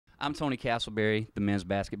I'm Tony Castleberry, the men's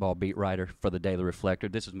basketball beat writer for the Daily Reflector.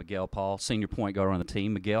 This is Miguel Paul, senior point guard on the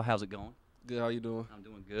team. Miguel, how's it going? Good, how you doing? I'm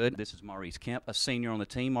doing good. This is Maurice Kemp, a senior on the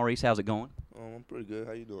team. Maurice, how's it going? I'm pretty good.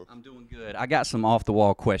 How you doing? I'm doing good. I got some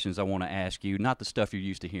off-the-wall questions I want to ask you, not the stuff you're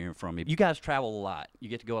used to hearing from me. You guys travel a lot. You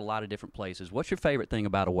get to go a lot of different places. What's your favorite thing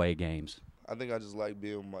about away games? I think I just like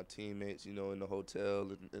being with my teammates, in the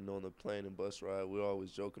hotel and on the plane and bus ride. We're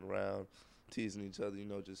always joking around, teasing each other,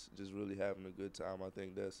 just really having a good time. I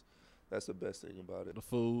think that's the best thing about it. The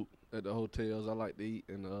food at the hotels, I like to eat,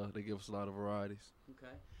 and they give us a lot of varieties.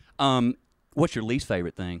 Okay. What's your least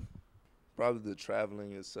favorite thing? Probably the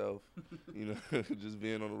traveling itself, just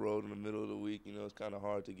being on the road in the middle of the week. It's kind of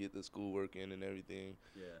hard to get the schoolwork in and everything.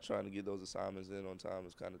 Yeah. Trying to get those assignments in on time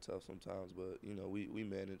is kind of tough sometimes, but, we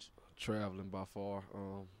manage. Traveling by far.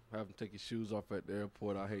 Having to take your shoes off at the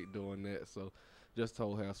airport, I hate doing that. So just the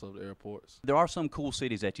whole hassle of the airports. There are some cool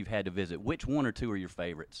cities that you've had to visit. Which one or two are your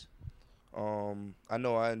favorites? I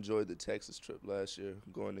know I enjoyed the Texas trip last year,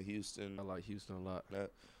 going to Houston. I like Houston a lot.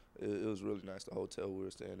 It was really nice. The hotel we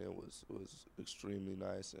were staying in was extremely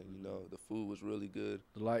nice, and the food was really good.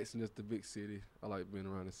 The lights in just the big city. I like being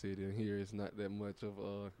around the city, and here it's not that much of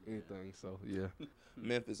anything. So yeah.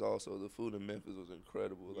 Memphis also. The food in Memphis was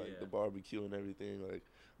incredible. Like the barbecue and everything. Like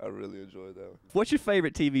I really enjoyed that one. What's your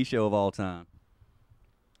favorite TV show of all time?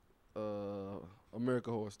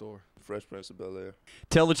 American Horror Story. Fresh Prince of Bel-Air.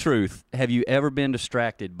 Tell the truth. Have you ever been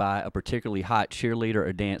distracted by a particularly hot cheerleader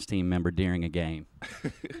or dance team member during a game?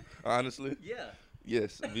 Honestly? Yeah.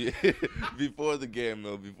 Yes. Before the game,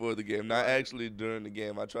 though. Before the game. Not actually during the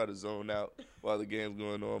game. I try to zone out while the game's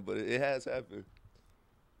going on, but it has happened.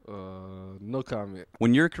 No comment.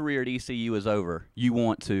 When your career at ECU is over, you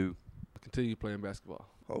want to Continue playing basketball.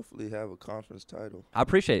 Hopefully have a conference title. I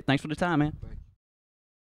appreciate it. Thanks for the time, man. Thank you.